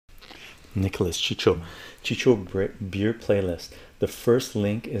Nicholas, beer playlist. The first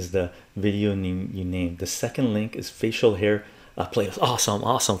link is the video name you named. The second link is facial hair playlist. Awesome,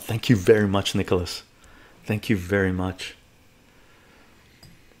 awesome. Thank you very much, Nicholas. Thank you very much.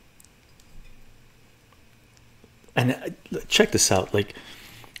 And check this out. Like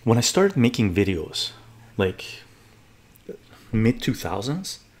when I started making videos, like mid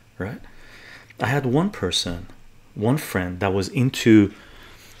 2000s, right? I had one person, one friend that was into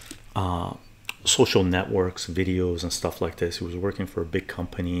social networks, videos, and stuff like this. He was working for a big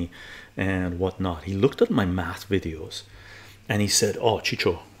company and whatnot. He looked at my math videos and he said, "Oh,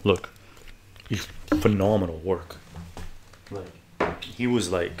 Chycho, look, you phenomenal work." Like he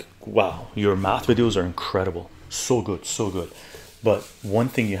was like, "Wow, your math videos are incredible, so good, so good. But one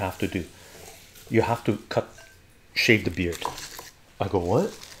thing you have to do, you have to shave the beard." I go,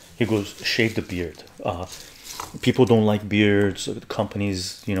 "What?" He goes, "Shave the beard. People don't like beards.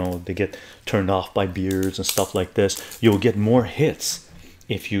 Companies, you know, they get turned off by beards and stuff like this. You'll get more hits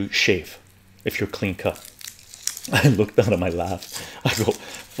if you shave, if you're clean cut." I looked down at my laugh. I go,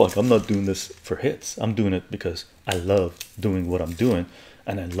 "Fuck, I'm not doing this for hits. I'm doing it because I love doing what I'm doing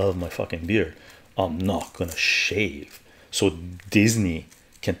and I love my fucking beard. I'm not gonna shave so Disney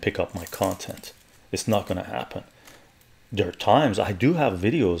can pick up my content. It's not gonna happen." There are times I do have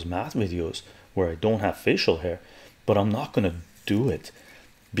videos, math videos, where I don't have facial hair, but I'm not gonna do it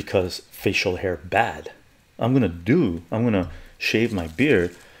because facial hair bad. I'm gonna shave my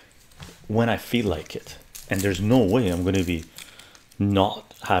beard when I feel like it, and there's no way I'm gonna be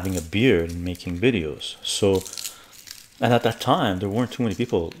not having a beard and making videos. So, and at that time there weren't too many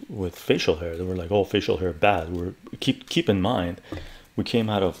people with facial hair. They were like, "Oh, facial hair bad." Keep in mind, we came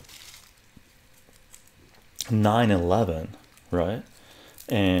out of 9/11, right?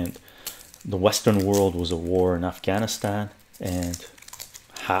 And the Western world was at war in Afghanistan, and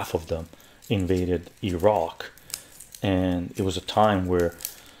half of them invaded Iraq, and it was a time where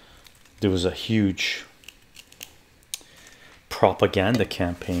there was a huge propaganda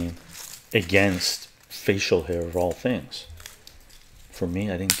campaign against facial hair of all things. For me,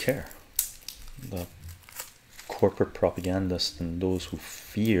 I didn't care. The corporate propagandists and those who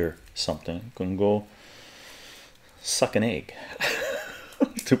fear something can go suck an egg,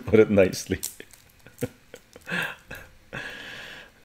 to put it nicely.